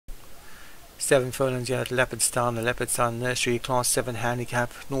7 furlongs here at Leopardstown, the Leopardstown Nursery, Class 7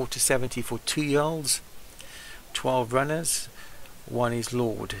 handicap, 0 to 70 for 2-year-olds, 12 runners. 1 is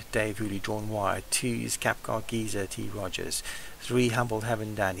Lord, Dave Hooley, drawn wide. 2 is Capguard Geezer, T. Rogers. 3 Humble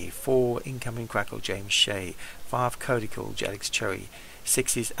Heaven, Danny. 4 Incoming Crackle, James Shea. 5 Codical, Alex Cherry.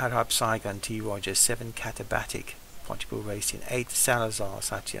 6 is Arab Saigon, T. Rogers. 7 Catabatic, Pontypool Racing. 8 Salazar,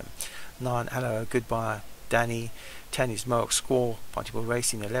 Satyam. 9 Allo, Goodbye, Danny. 10 is Mohawk Squall, Pontypool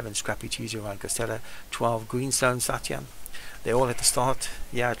Racing. 11 Scrappy Tuesday, Ryan Costello. 12 Greenstone, Satyam. They're all at the start,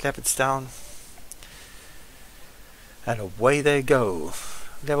 yeah, at Leopardstown. And away they go.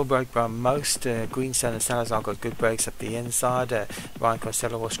 Level break by most. Greenstone and Salazar got good breaks up the inside. Ryan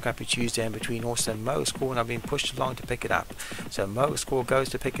Costello was Scrappy Tuesday in between. Also Mohawk Squall now being pushed along to pick it up. So Mohawk Squall goes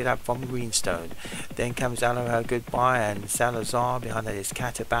to pick it up from Greenstone. Then comes Aloha Goodbye and Salazar. Behind that is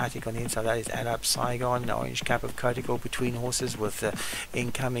Catabatic. On the inside that is Arab Saigon. Orange cap of Codical between horses with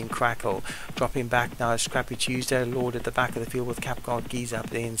Incoming Crackle. Dropping back now is Scrappy Tuesday. Lord at the back of the field with Capguard Geezer up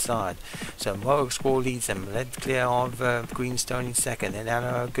the inside. So Mohawk Squall leads them. Led clear of Greenstone in second. Then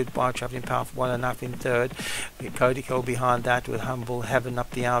Aloha Goodbye travelling powerful 1.5 in third. Codical behind that with Humble Heaven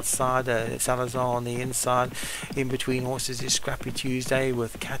up the outside. Salazar on the inside. In between horses is Scrappy Tuesday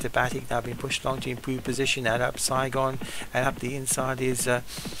with Catabatic now being pushed along to improve position. And up Saigon, and up the inside is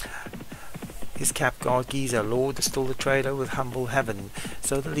Capguard Geezer. Lord is still the trailer with Humble Heaven.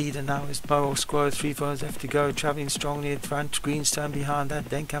 So the leader now is Mohawk Squall. 3 furlongs left to go, travelling strongly in front. Greenstone behind that.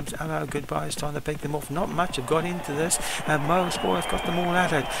 Then comes Allo Goodbye, is trying to pick them off. Not much have got into this, and Mohawk Squall has got them all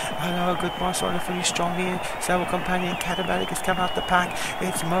at it. Allo Goodbye starting to finish strongly. Several companion Catabatic has come out the pack.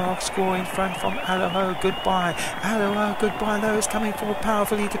 It's Mohawk Squall in front from Allo Goodbye. Allo Goodbye though is coming forward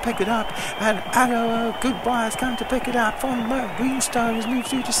powerfully to pick it up, and Allo Goodbye has come to pick it up from Greenstone. Has moved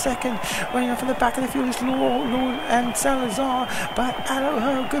through to second. Running off the back of the field is Lord and Salazar, but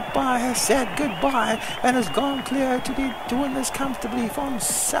Aloha Goodbye has said goodbye and has gone clear to win this comfortably from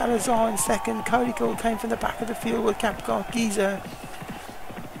Salazar in second. Codical came from the back of the field with Capguard Geezer.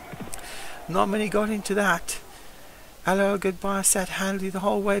 Not many got into that. Aloha Goodbye sat handily the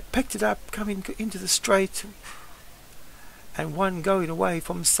whole way, picked it up coming into the straight, and 1 going away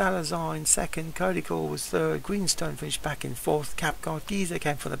from Salazar in second. Codical was third. Greenstone finished back in fourth. Capguard Geezer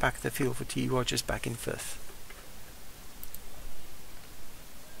came from the back of the field for T. Rogers back in fifth.